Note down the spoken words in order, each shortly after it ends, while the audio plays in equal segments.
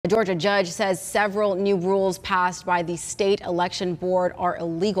A Georgia judge says several new rules passed by the state election board are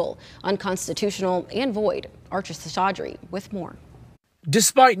illegal, unconstitutional, and void. Archer Seshadri with more.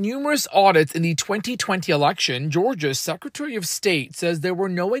 Despite numerous audits in the 2020 election, Georgia's Secretary of State says there were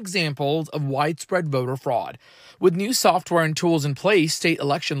no examples of widespread voter fraud. With new software and tools in place, state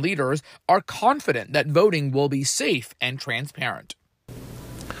election leaders are confident that voting will be safe and transparent.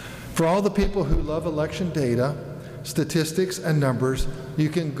 For all the people who love election data, statistics, and numbers, you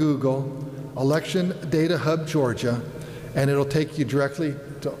can Google Election Data Hub Georgia, and it'll take you directly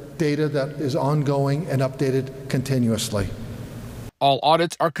to data that is ongoing and updated continuously. All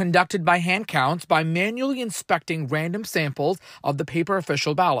audits are conducted by hand counts by manually inspecting random samples of the paper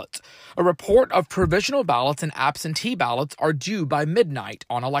official ballots. A report of provisional ballots and absentee ballots are due by midnight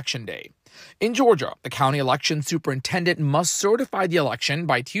on Election Day. In Georgia, the county election superintendent must certify the election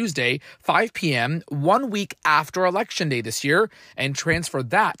by Tuesday, 5 p.m., 1 week after Election Day this year, and transfer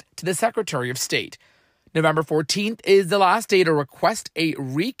that to the Secretary of State. November 14th is the last day to request a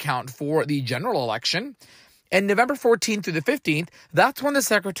recount for the general election. And November 14th through the 15th, that's when the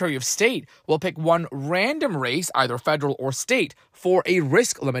Secretary of State will pick one random race, either federal or state, for a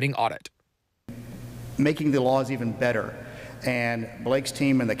risk-limiting audit. Making the laws even better. And Blake's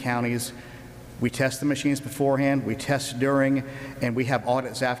team and the counties, we test the machines beforehand, we test during, and we have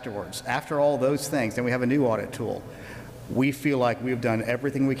audits afterwards. After all those things, then we have a new audit tool. We feel like we've done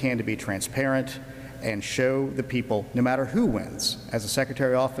everything we can to be transparent and show the people, no matter who wins, as the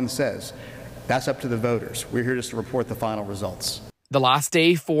Secretary often says, that's up to the voters. We're here just to report the final results. The last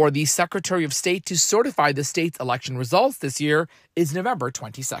day for the Secretary of State to certify the state's election results this year is November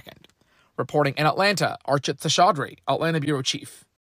 22nd. Reporting in Atlanta, Archer Seshadri, Atlanta Bureau Chief.